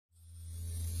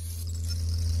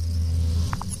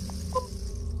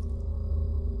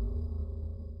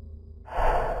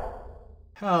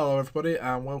Hello everybody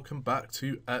and welcome back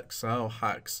to Excel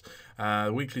Hacks,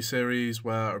 a weekly series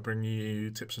where I bring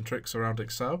you tips and tricks around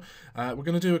Excel. We're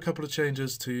going to do a couple of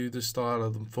changes to the style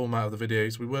of the format of the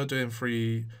videos. We were doing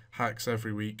 3 hacks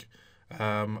every week.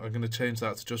 I'm going to change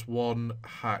that to just one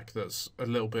hack that's a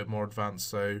little bit more advanced,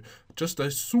 so just a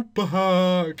super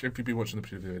hack. If you've been watching the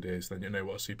previous videos, then you know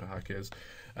what a super hack is.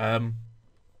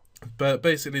 But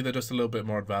basically, they're just a little bit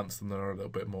more advanced and they're a little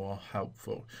bit more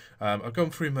helpful. I've gone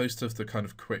through most of the kind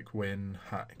of quick win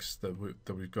hacks that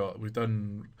we've got. We've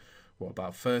done,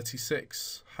 about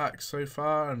 36 hacks so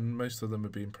far, and most of them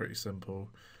have been pretty simple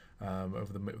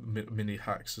over the mini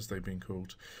hacks, as they've been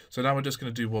called. So now we're just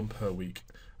going to do one per week.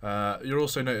 You'll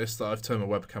also notice that I've turned my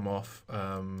webcam off.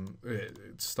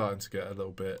 It's starting to get a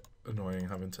little bit annoying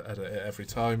having to edit it every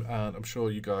time, and I'm sure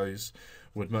you guys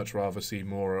would much rather see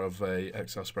more of a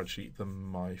Excel spreadsheet than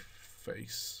my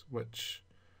face, which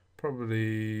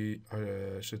probably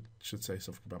I should say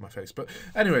something about my face. But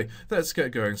anyway, let's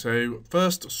get going. So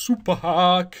first super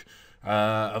hack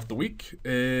of the week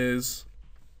is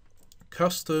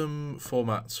custom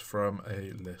formats from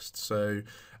a list. So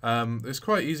it's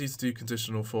quite easy to do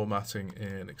conditional formatting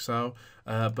in Excel,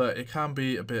 but it can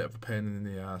be a bit of a pain in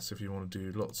the ass if you want to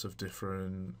do lots of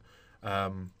different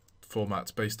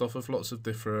formats based off of lots of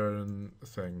different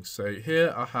things. So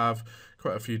here I have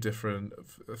quite a few different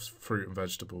fruit and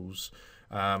vegetables,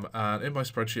 and in my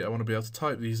spreadsheet I want to be able to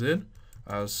type these in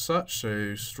as such.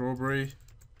 So strawberry,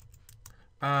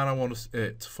 and I want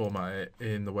it to format it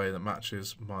in the way that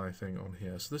matches my thing on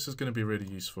here. So this is going to be really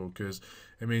useful because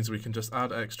it means we can just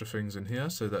add extra things in here.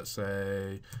 So let's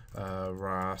say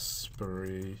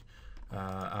raspberry,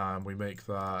 and we make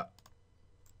that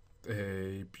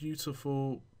a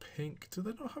beautiful pink. Do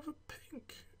they not have a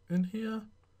pink in here?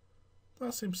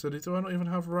 That seems silly. Do I not even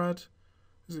have red?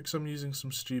 Is it because I'm using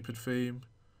some stupid theme?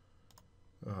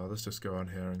 Oh, let's just go on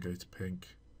here and go to pink.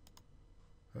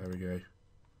 There we go.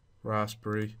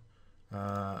 Raspberry,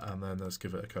 and then let's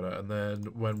give it a colour. And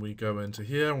then when we go into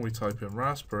here and we type in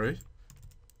raspberry,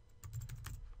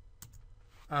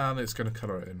 and it's going to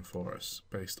colour it in for us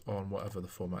based on whatever the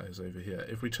format is over here.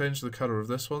 If we change the colour of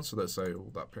this one, so let's say all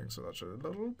that pink's actually a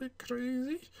little bit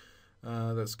crazy.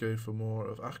 Let's go for more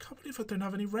of. I can't believe I don't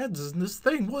have any reds in this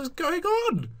thing. What is going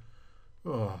on?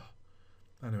 Oh,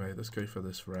 anyway, let's go for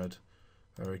this red.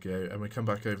 There we go, and we come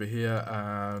back over here,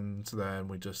 and then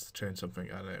we just change something,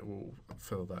 and it will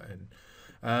fill that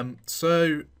in.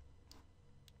 So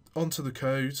onto the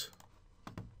code.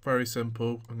 Very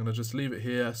simple. I'm going to just leave it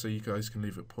here so you guys can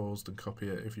leave it paused and copy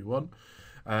it if you want.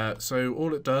 So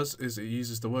all it does is it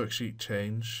uses the worksheet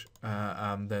change,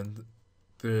 and then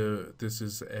this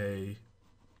is a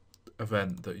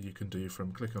event that you can do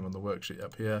from clicking on the worksheet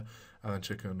up here and then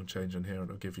clicking on change in here, and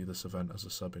it'll give you this event as a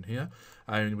sub in here,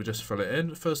 and we just fill it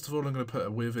in. First of all, I'm going to put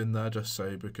a with in there just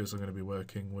so, because I'm going to be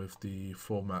working with the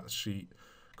format sheet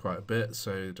quite a bit,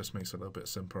 so it just makes it a little bit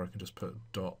simpler. I can just put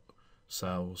dot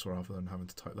cells rather than having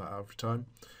to type that out every time.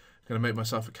 I'm going to make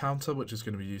myself a counter, which is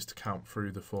going to be used to count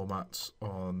through the formats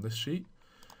on this sheet,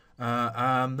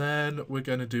 and then we're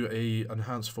going to do a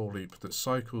enhanced for loop that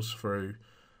cycles through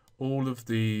all of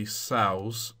the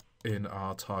cells in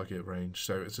our target range.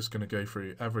 So it's just going to go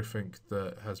through everything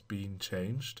that has been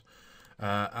changed,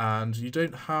 and you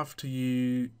don't have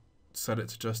to set it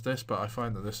to just this, but I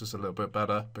find that this is a little bit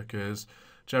better because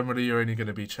generally you're only going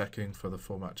to be checking for the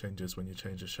format changes when you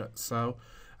change a cell,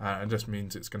 and just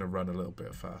means it's going to run a little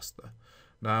bit faster.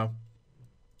 Now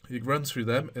you run through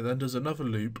them, it then does another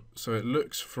loop, so it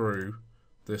looks through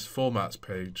this formats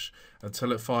page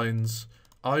until it finds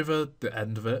either the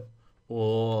end of it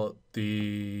or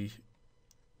the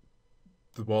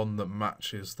one that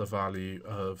matches the value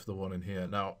of the one in here.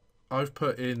 Now I've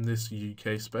put in this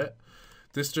UK bit.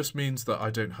 This just means that I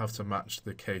don't have to match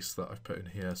the case that I've put in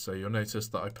here. So you'll notice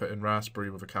that I put in raspberry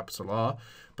with a capital R,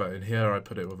 but in here I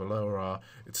put it with a lower r.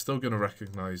 It's still going to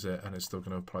recognize it, and it's still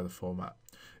going to apply the format.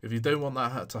 If you don't want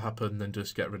that to happen, then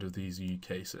just get rid of these U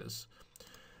cases.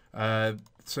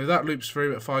 So that loops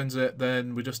through, it finds it,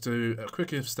 then we just do a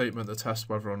quick if statement to test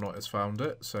whether or not it's found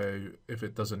it. So if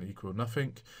it doesn't equal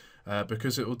nothing,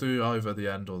 because it will do either the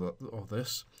end or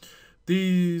this.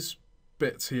 These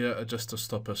bits here are just to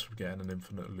stop us from getting an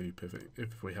infinite loop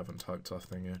if we haven't typed our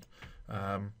thing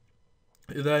in.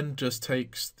 It then just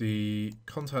takes the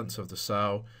contents of the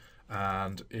cell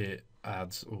and it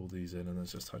adds all these in, and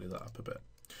let's just tidy that up a bit.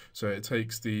 So it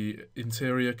takes the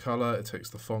interior color, it takes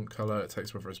the font color, it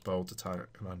takes whether it's bold, italic,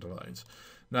 and underlined.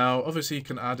 Now, obviously, you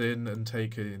can add in and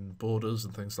take in borders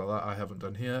and things like that. I haven't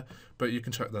done here, but you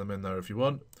can check them in there if you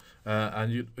want.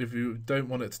 And if you don't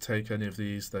want it to take any of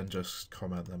these, then just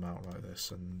comment them out like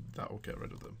this, and that will get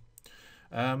rid of them.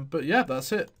 But yeah,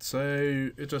 that's it.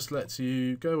 So it just lets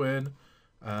you go in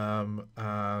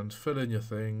and fill in your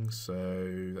things.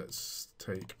 So let's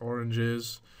take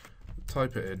oranges,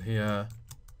 type it in here,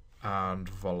 and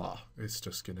voila, it's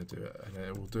just going to do it. And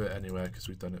it will do it anywhere because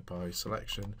we've done it by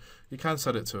selection. You can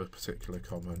set it to a particular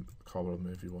column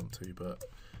if you want to, but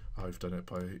I've done it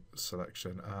by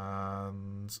selection.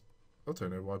 And I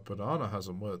don't know why banana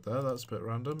hasn't worked there. That's a bit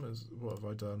random. What have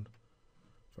I done?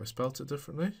 Have I spelt it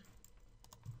differently?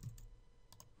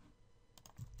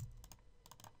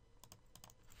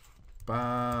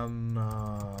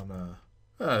 Banana.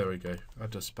 There we go. I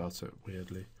just spelt it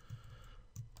weirdly.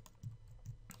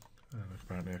 And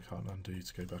apparently I can't undo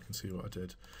to go back and see what I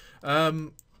did.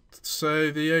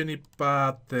 So the only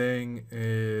bad thing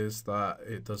is that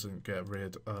it doesn't get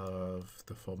rid of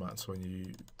the formats when you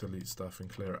delete stuff and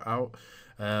clear it out.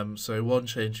 So one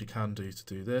change you can do to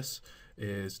do this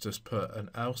is just put an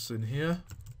else in here,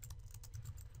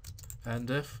 end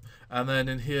if, and then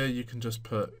in here you can just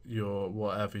put your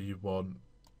whatever you want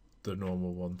the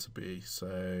normal one to be.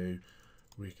 So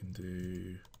we can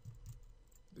do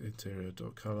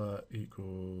interior.color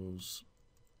equals,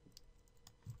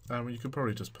 and you could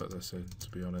probably just put this in, to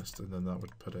be honest, and then that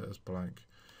would put it as blank.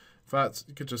 In fact,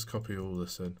 you could just copy all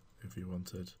this in if you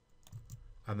wanted,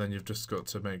 and then you've just got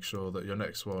to make sure that your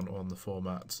next one on the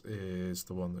format is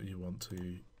the one that you want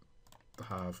to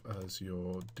have as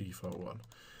your default one.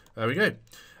 There we go.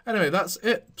 Anyway, that's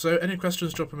it. So any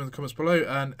questions, drop them in the comments below,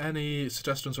 and any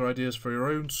suggestions or ideas for your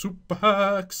own super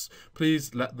hacks,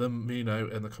 please let me know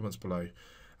in the comments below.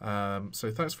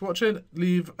 So thanks for watching.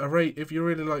 Leave a rate if you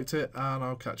really liked it, and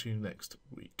I'll catch you next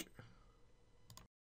week.